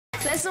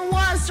Lesson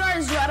 1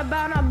 starts right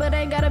about now, but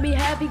I gotta be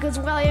happy, cause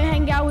while you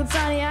hang out with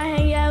Sonny, I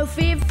hang out with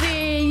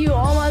Fifi. You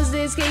almost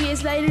did skate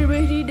years later,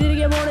 but you didn't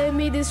get more than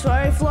me. This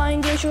fire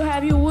flying game should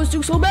have you was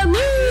took so badly.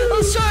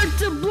 I'll start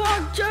to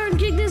block, turn,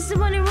 kick this to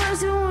money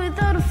runs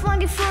without a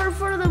flunky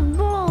for the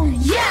ball.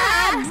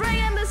 Yeah! Bring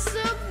in the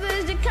soup,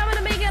 fish, you're coming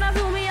to make it up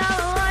for me. I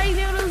don't like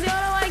noodles, you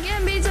know I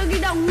can be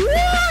talking down.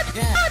 What?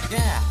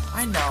 Yeah,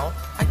 I know.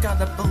 I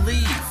gotta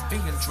believe.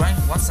 Being drank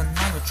once a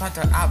night will try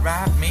to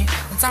out-rap me.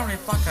 And sorry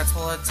fuckers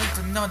will take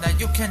to know that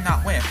you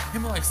cannot win.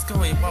 You're more like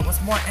Scooby, but with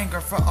more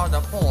anger for all the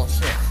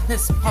bullshit.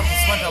 This puppy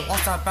sweater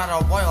lost that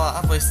battle royal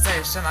every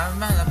station. I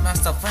met a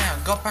master plan,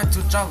 go back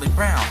to Charlie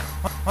Brown.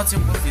 Once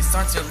your movie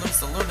starts, you lose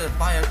saluted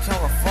by a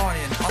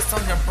Californian. I'll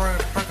sell your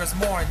burgers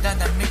more than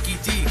the Mickey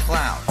D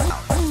clown.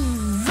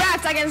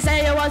 I can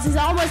say it was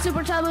almost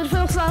super talented.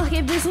 Feels like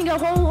if this single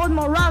whole lot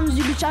more rhymes,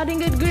 you be shouting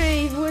good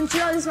grief. When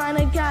Charlie's line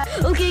a cat,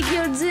 will kick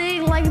your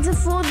dick like it's a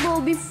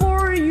football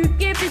before you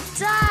keep it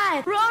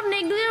tight.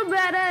 Rodney glue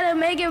better to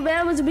make it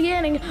better was the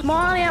beginning.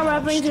 Money I'm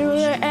rapping through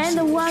here and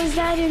the ones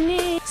that you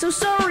need. So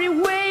sorry,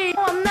 wait,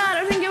 no, I'm not.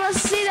 I think you must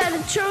see that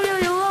the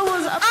truly low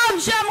was up.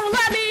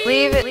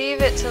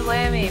 Leave it to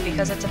Lammy,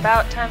 because it's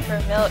about time for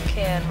a milk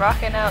can.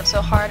 Rocking out so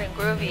hard and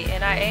groovy,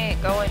 and I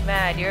ain't going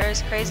mad. You're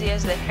as crazy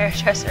as the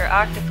hairdresser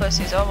octopus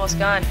who's almost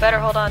gone. Better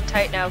hold on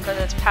tight now, cause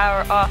it's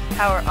power off,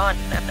 power on.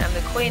 I'm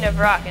the queen of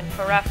rock, and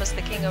PaRappa's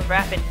the king of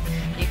rapping.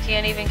 You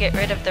can't even get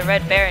rid of the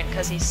Red Baron,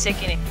 cause he's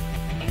sickening.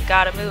 You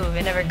gotta move,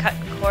 and never cut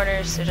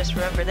corners, so just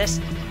remember this.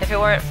 If it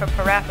weren't for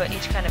PaRappa,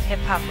 each kind of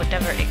hip-hop would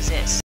never exist.